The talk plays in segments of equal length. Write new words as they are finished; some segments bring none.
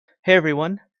Hey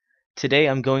everyone, today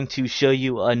I'm going to show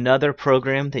you another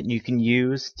program that you can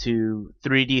use to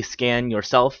 3D scan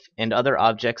yourself and other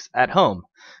objects at home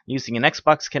using an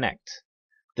Xbox Kinect.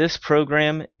 This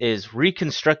program is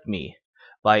ReconstructMe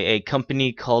by a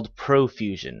company called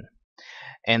Profusion.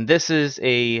 And this is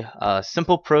a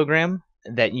simple program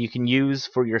that you can use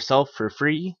for yourself for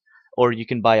free, or you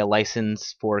can buy a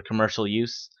license for commercial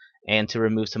use and to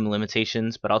remove some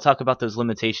limitations, but I'll talk about those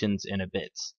limitations in a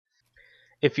bit.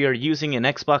 If you're using an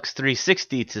Xbox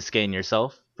 360 to scan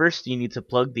yourself, first you need to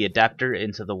plug the adapter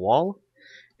into the wall,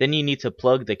 then you need to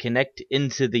plug the Kinect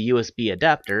into the USB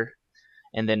adapter,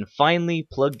 and then finally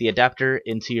plug the adapter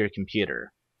into your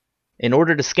computer. In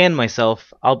order to scan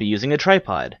myself, I'll be using a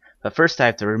tripod, but first I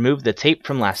have to remove the tape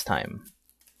from last time.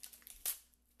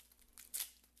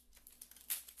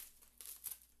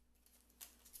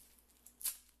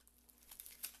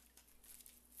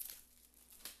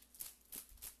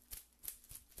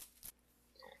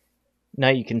 Now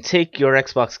you can take your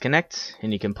Xbox Kinect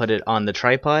and you can put it on the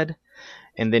tripod,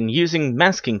 and then using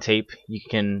masking tape you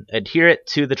can adhere it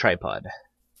to the tripod.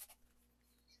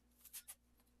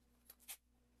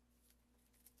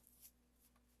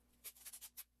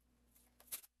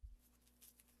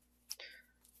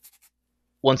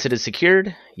 Once it is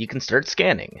secured, you can start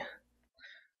scanning.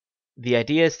 The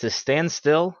idea is to stand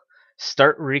still,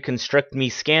 start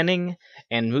ReconstructMe scanning,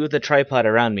 and move the tripod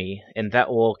around me, and that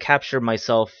will capture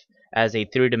myself as a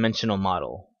three-dimensional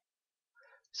model.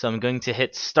 So I'm going to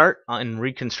hit start on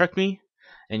ReconstructMe,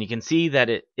 and you can see that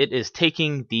it is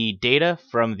taking the data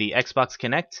from the Xbox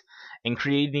Kinect and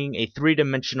creating a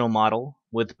three-dimensional model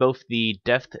with both the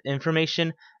depth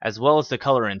information as well as the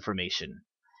color information.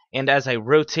 And as I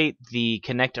rotate the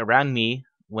Kinect around me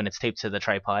when it's taped to the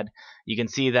tripod, you can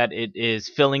see that it is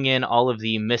filling in all of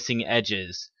the missing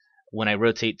edges when I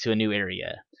rotate to a new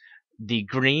area. The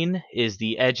green is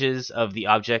the edges of the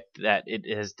object that it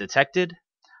has detected,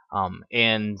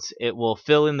 and it will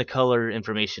fill in the color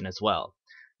information as well.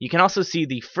 You can also see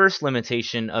the first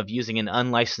limitation of using an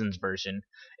unlicensed version.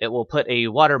 It will put a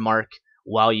watermark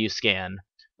while you scan,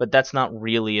 but that's not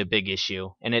really a big issue,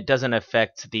 and it doesn't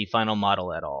affect the final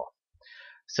model at all.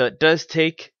 So it does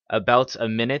take about a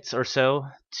minute or so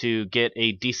to get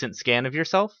a decent scan of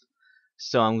yourself,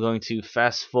 so I'm going to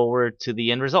fast forward to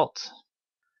the end result.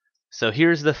 So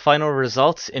here's the final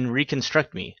result in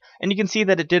ReconstructMe, and you can see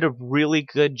that it did a really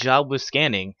good job with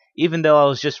scanning, even though I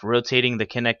was just rotating the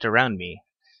Kinect around me.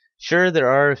 Sure, there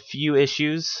are a few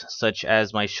issues, such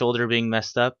as my shoulder being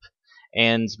messed up,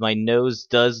 and my nose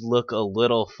does look a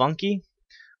little funky,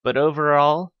 but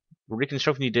overall,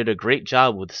 ReconstructMe did a great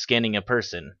job with scanning a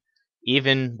person,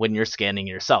 even when you're scanning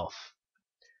yourself.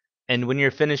 And when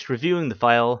you're finished reviewing the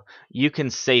file, you can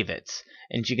save it.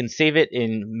 And you can save it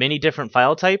in many different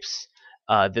file types.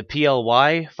 The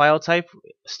PLY file type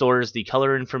stores the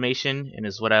color information and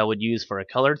is what I would use for a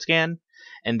colored scan.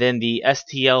 And then the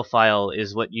STL file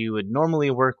is what you would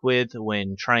normally work with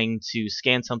when trying to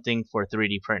scan something for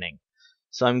 3D printing.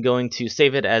 So I'm going to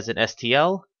save it as an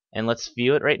STL, and let's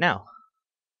view it right now.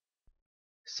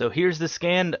 So here's the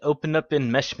scan opened up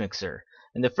in Mesh Mixer.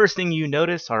 And the first thing you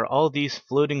notice are all these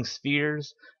floating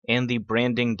spheres and the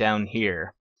branding down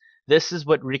here. This is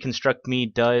what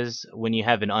ReconstructMe does when you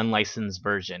have an unlicensed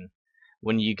version.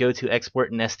 When you go to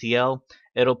export an STL,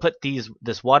 it'll put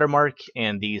this watermark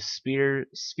and these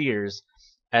spheres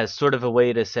as sort of a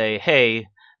way to say, hey,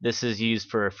 this is used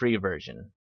for a free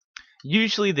version.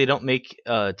 Usually they don't make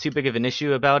too big of an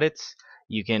issue about it.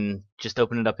 You can just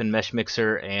open it up in Mesh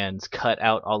Mixer and cut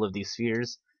out all of these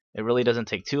spheres. It really doesn't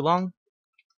take too long.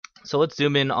 So let's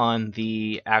zoom in on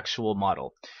the actual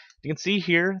model. You can see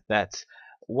here that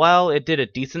while it did a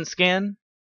decent scan,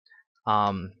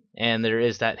 and there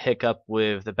is that hiccup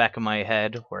with the back of my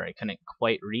head where I couldn't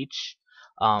quite reach,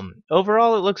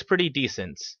 overall it looks pretty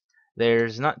decent.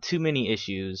 There's not too many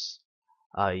issues.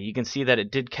 You can see that it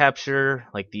did capture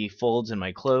like the folds in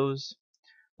my clothes,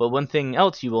 but one thing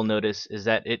else you will notice is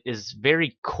that it is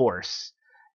very coarse.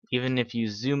 Even if you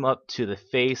zoom up to the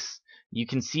face, you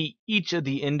can see each of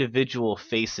the individual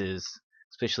faces,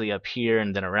 especially up here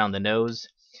and then around the nose.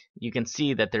 You can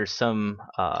see that there's some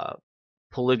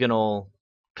polygonal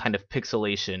kind of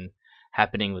pixelation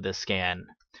happening with this scan.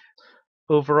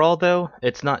 Overall though,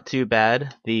 it's not too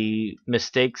bad. The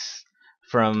mistakes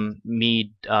from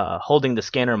me holding the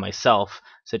scanner myself,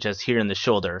 such as here in the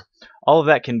shoulder, all of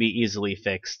that can be easily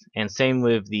fixed. And same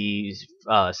with the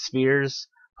spheres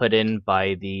put in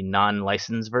by the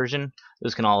non-licensed version.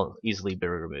 Those can all easily be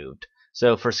removed.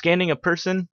 So for scanning a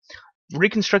person,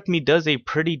 ReconstructMe does a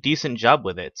pretty decent job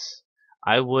with it.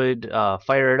 I would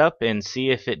fire it up and see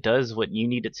if it does what you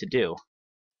need it to do.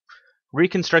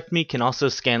 ReconstructMe can also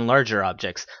scan larger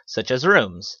objects, such as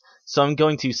rooms. So I'm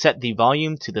going to set the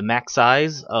volume to the max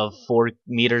size of 4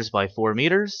 meters by 4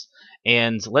 meters,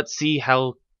 and let's see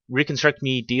how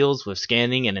ReconstructMe deals with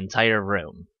scanning an entire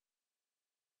room.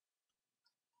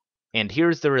 And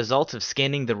here's the result of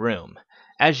scanning the room.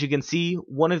 As you can see,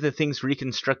 one of the things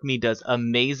ReconstructMe does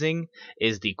amazing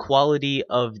is the quality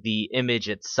of the image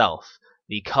itself.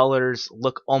 The colors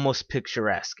look almost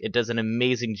picturesque. It does an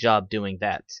amazing job doing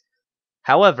that.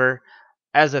 However,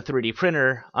 as a 3D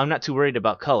printer, I'm not too worried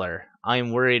about color.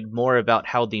 I'm worried more about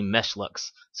how the mesh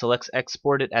looks. So let's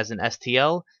export it as an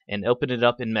STL and open it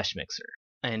up in Mesh Mixer.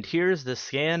 And here's the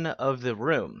scan of the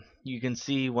room. You can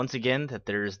see once again that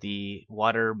there's the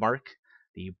watermark,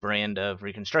 the brand of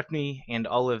ReconstructMe, and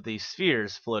all of these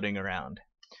spheres floating around.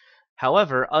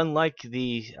 However, unlike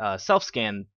the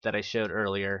self-scan that I showed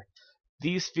earlier,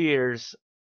 these spheres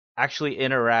actually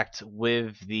interact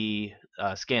with the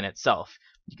scan itself.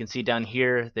 You can see down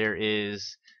here there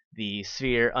is the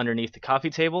sphere underneath the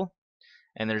coffee table,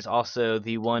 and there's also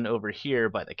the one over here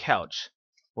by the couch.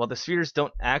 While the spheres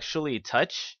don't actually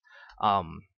touch,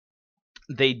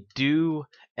 they do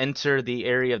enter the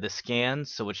area of the scan,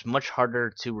 so it's much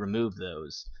harder to remove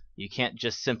those. You can't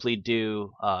just simply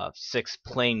do 6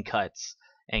 plane cuts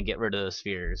and get rid of those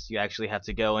spheres. You actually have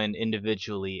to go in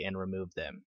individually and remove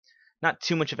them. Not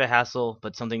too much of a hassle,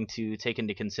 but something to take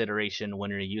into consideration when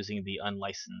you're using the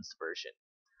unlicensed version.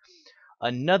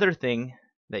 Another thing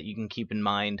that you can keep in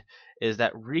mind is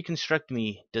that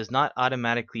ReconstructMe does not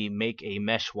automatically make a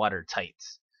mesh watertight.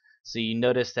 So you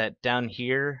notice that down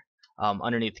here,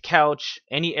 underneath the couch,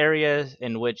 any area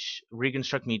in which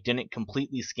ReconstructMe didn't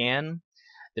completely scan,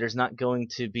 there's not going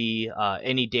to be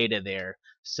any data there.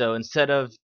 So instead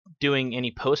of doing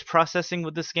any post-processing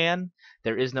with the scan,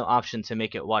 there is no option to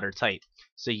make it watertight.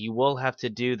 So you will have to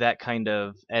do that kind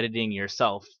of editing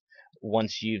yourself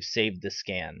once you've saved the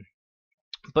scan.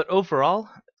 But overall,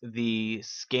 the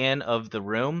scan of the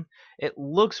room, it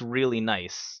looks really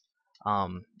nice.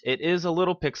 It is a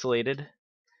little pixelated.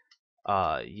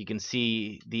 You can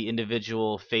see the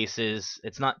individual faces.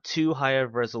 It's not too high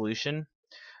of resolution,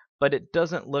 but it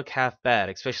doesn't look half bad,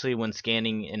 especially when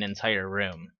scanning an entire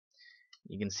room.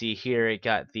 You can see here it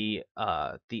got the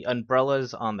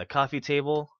umbrellas on the coffee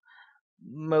table,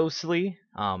 mostly.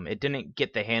 It didn't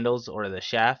get the handles or the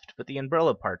shaft, but the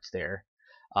umbrella part's there.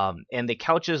 And the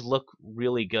couches look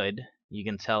really good. You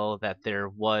can tell that there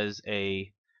was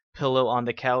a pillow on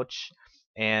the couch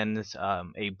and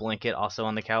a blanket also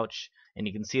on the couch, and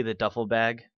you can see the duffel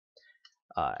bag.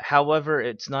 However,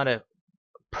 it's not a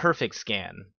perfect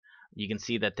scan. You can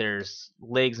see that there's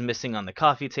legs missing on the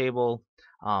coffee table,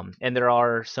 and there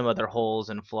are some other holes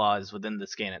and flaws within the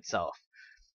scan itself.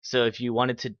 So if you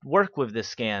wanted to work with this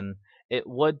scan, it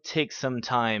would take some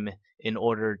time in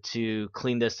order to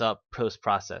clean this up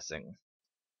post-processing.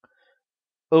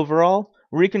 Overall,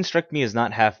 ReconstructMe is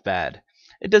not half bad.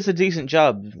 It does a decent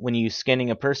job when you're scanning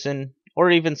a person,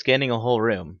 or even scanning a whole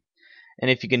room.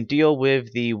 And if you can deal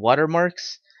with the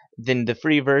watermarks, then the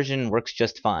free version works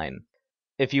just fine.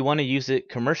 If you want to use it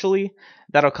commercially,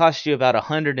 that'll cost you about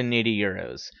 180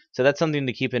 euros. So that's something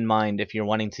to keep in mind if you're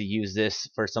wanting to use this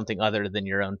for something other than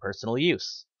your own personal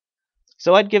use.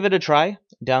 So I'd give it a try.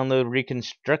 Download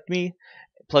ReconstructMe,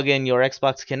 plug in your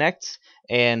Xbox Kinect,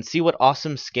 and see what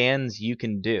awesome scans you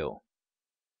can do.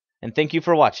 And thank you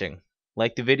for watching.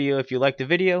 Like the video if you liked the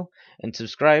video, and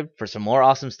subscribe for some more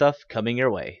awesome stuff coming your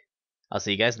way. I'll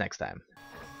see you guys next time.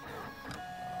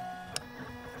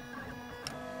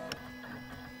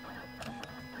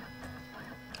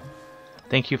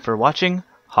 Thank you for watching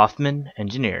Hoffman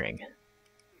Engineering.